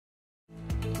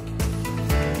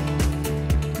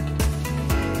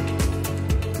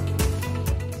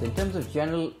terms of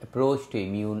general approach to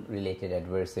immune-related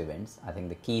adverse events, I think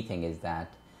the key thing is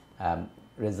that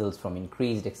results from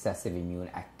increased excessive immune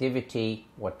activity.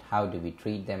 How do we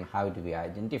treat them? How do we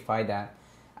identify that?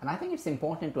 And I think it's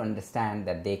important to understand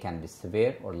that they can be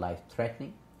severe or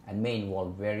life-threatening and may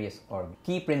involve various organs.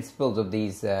 Key principles of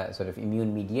these sort of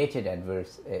immune-mediated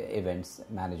adverse events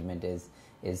management is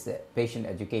patient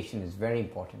education is very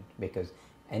important, because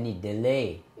any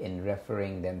delay in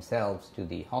referring themselves to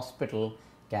the hospital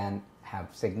can have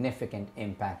significant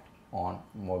impact on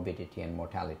morbidity and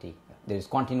mortality. There is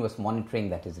continuous monitoring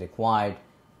that is required.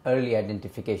 Early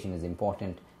identification is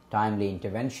important. Timely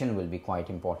intervention will be quite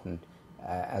important,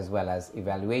 as well as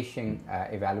evaluating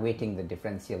the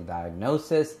differential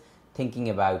diagnosis, thinking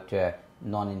about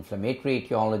non-inflammatory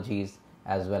etiologies,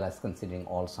 as well as considering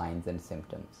all signs and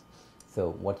symptoms. So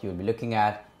what you'll be looking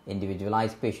at,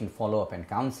 individualized patient follow-up and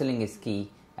counseling is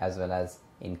key, as well as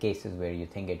in cases where you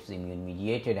think it's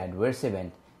immune-mediated adverse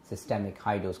event, systemic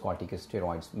high-dose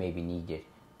corticosteroids may be needed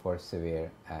for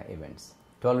severe events.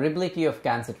 Tolerability of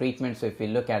cancer treatment. So if we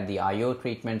look at the IO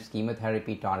treatments,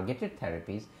 chemotherapy, targeted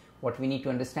therapies, what we need to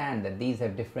understand that these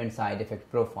have different side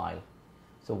effect profile.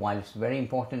 So while it's very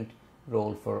important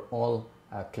role for all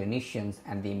clinicians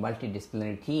and the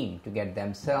multidisciplinary team to get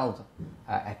themselves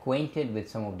acquainted with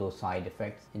some of those side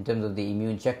effects. In terms of the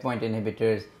immune checkpoint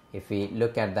inhibitors, if we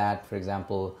look at that, for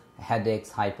example, headaches,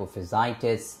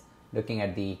 hypophysitis, looking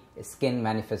at the skin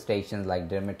manifestations like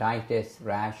dermatitis,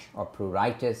 rash, or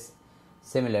pruritus.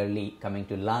 Similarly, coming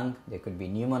to lung, there could be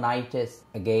pneumonitis.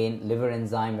 Again, liver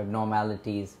enzyme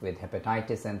abnormalities with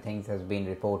hepatitis and things has been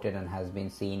reported and has been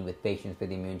seen with patients with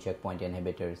immune checkpoint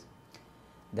inhibitors.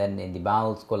 Then in the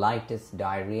bowels, colitis,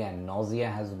 diarrhea, and nausea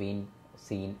has been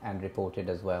seen and reported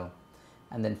as well.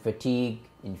 And then fatigue,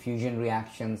 infusion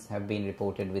reactions have been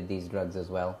reported with these drugs as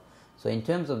well. So in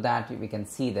terms of that, we can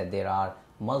see that there are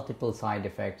multiple side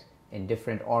effects in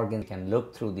different organs. We can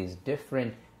look through these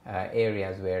different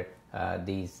areas where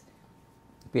these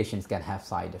patients can have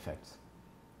side effects.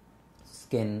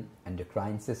 Skin,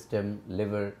 endocrine system,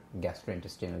 liver,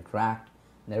 gastrointestinal tract,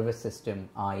 nervous system,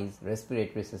 eyes,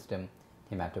 respiratory system,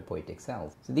 hematopoietic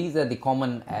cells. So these are the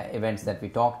common events that we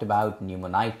talked about: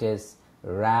 pneumonitis,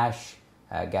 rash,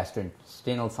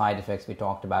 gastrointestinal side effects we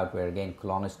talked about, where again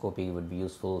colonoscopy would be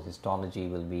useful, histology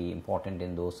will be important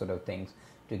in those sort of things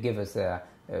to give us a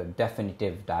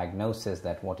definitive diagnosis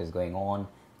that what is going on,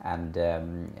 and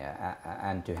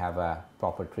to have a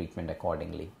proper treatment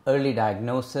accordingly. Early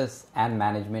diagnosis and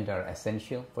management are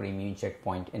essential for immune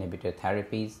checkpoint inhibitor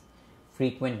therapies.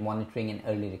 Frequent monitoring and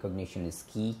early recognition is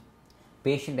key.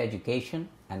 Patient education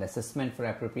and assessment for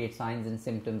appropriate signs and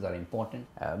symptoms are important.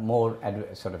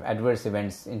 Adverse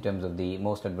events, in terms of the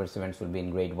most adverse events will be in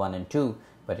grade 1 and 2,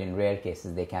 but in rare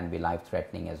cases they can be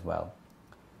life-threatening as well.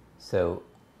 So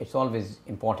it's always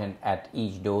important at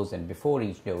each dose and before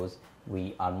each dose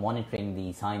we are monitoring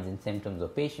the signs and symptoms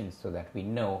of patients so that we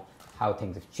know how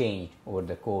things have changed over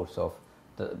the course of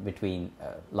between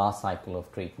last cycle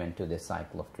of treatment to this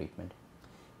cycle of treatment.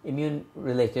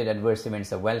 Immune-related adverse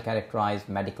events are well characterized,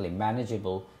 medically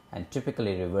manageable, and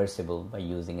typically reversible by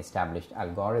using established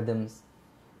algorithms.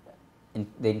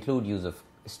 They include use of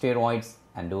steroids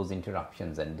and dose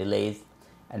interruptions and delays,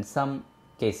 and some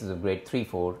cases of grade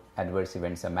 3-4 adverse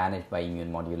events are managed by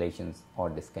immune modulations or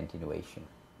discontinuation.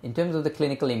 In terms of the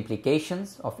clinical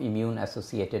implications of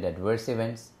immune-associated adverse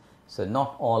events, so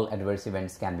not all adverse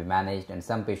events can be managed, and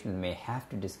some patients may have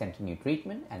to discontinue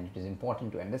treatment, and it is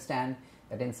important to understand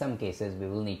that in some cases we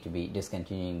will need to be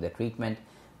discontinuing the treatment.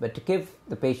 But to give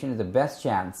the patient the best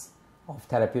chance of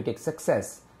therapeutic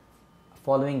success,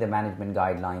 following the management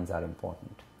guidelines are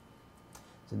important.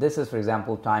 So this is, for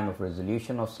example, time of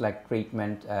resolution of select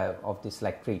treatment,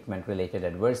 related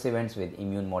adverse events with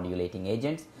immune modulating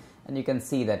agents. And you can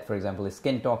see that, for example, the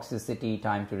skin toxicity,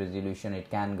 time to resolution,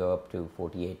 it can go up to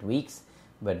 48 weeks,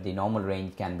 but the normal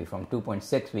range can be from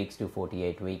 2.6 weeks to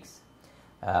 48 weeks.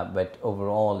 But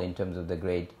overall, in terms of the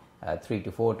grade 3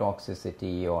 to 4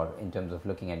 toxicity, or in terms of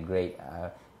looking at grade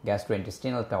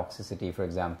gastrointestinal toxicity, for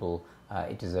example,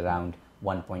 it is around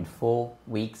 1.4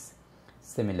 weeks.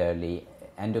 Similarly,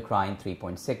 endocrine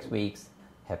 3.6 weeks,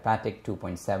 hepatic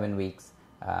 2.7 weeks,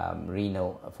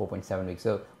 renal 4.7 weeks.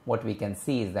 So what we can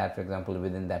see is that, for example,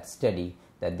 within that study,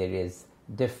 that there is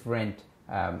different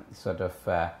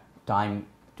time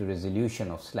to resolution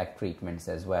of select treatments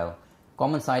as well.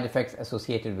 Common side effects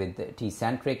associated with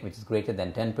Tecentriq, which is greater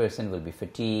than 10%, will be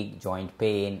fatigue, joint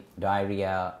pain,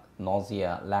 diarrhea,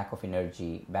 nausea, lack of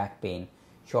energy, back pain,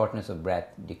 shortness of breath,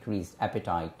 decreased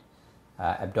appetite,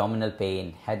 abdominal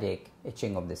pain, headache,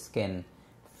 itching of the skin,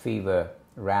 fever,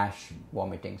 rash,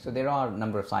 vomiting. So there are a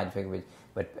number of side effects,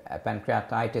 but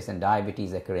pancreatitis and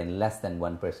diabetes occur in less than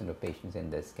 1% of patients in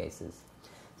these cases.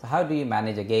 So how do you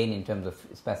manage, again, in terms of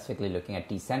specifically looking at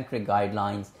Tecentriq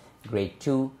guidelines? Grade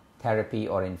 2 therapy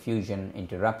or infusion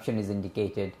interruption is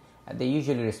indicated. They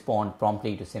usually respond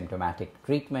promptly to symptomatic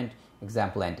treatment,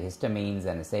 example antihistamines,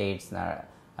 NSAIDs,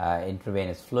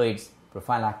 intravenous fluids,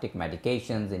 prophylactic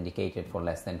medications indicated for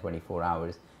less than 24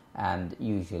 hours, and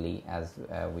usually, as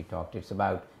we talked, it's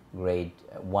about grade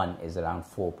 1 is around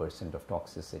 4% of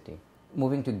toxicity.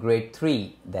 Moving to grade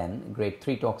 3 then, grade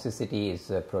 3 toxicity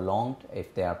is prolonged.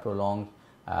 If they are prolonged,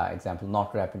 example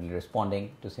not rapidly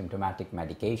responding to symptomatic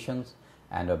medications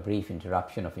and a brief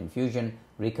interruption of infusion,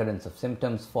 recurrence of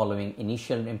symptoms following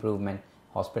initial improvement,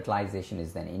 hospitalization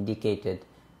is then indicated.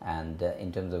 And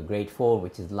in terms of grade 4,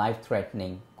 which is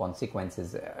life-threatening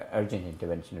consequences, urgent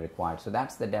intervention required. So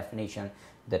that's the definition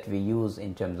that we use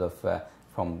in terms of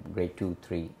from grade 2,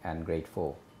 3 and grade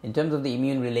 4. In terms of the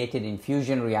immune-related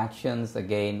infusion reactions,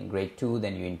 again, grade 2,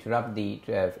 then you interrupt the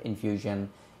infusion,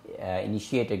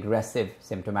 initiate aggressive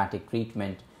symptomatic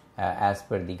treatment as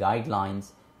per the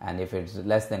guidelines, and if it's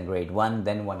less than grade 1,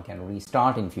 then one can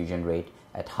restart infusion rate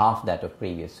at half that of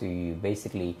previous. So you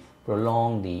basically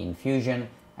prolong the infusion,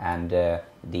 and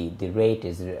the rate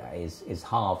is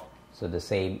halved, so the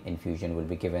same infusion will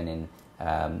be given in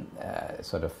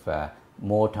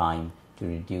more time to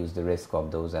reduce the risk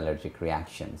of those allergic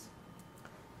reactions.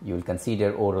 You will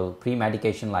consider oral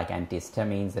pre-medication like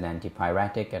antihistamines and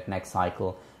antipyretic at next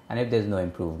cycle, and if there is no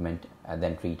improvement,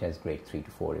 then treat as grade 3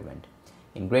 to 4 event.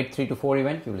 In grade 3 to 4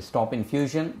 event, you will stop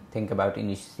infusion, think about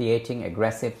initiating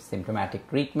aggressive symptomatic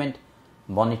treatment,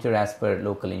 monitor as per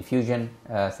local infusion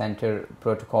center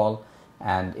protocol,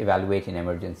 and evaluate in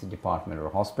emergency department or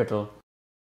hospital.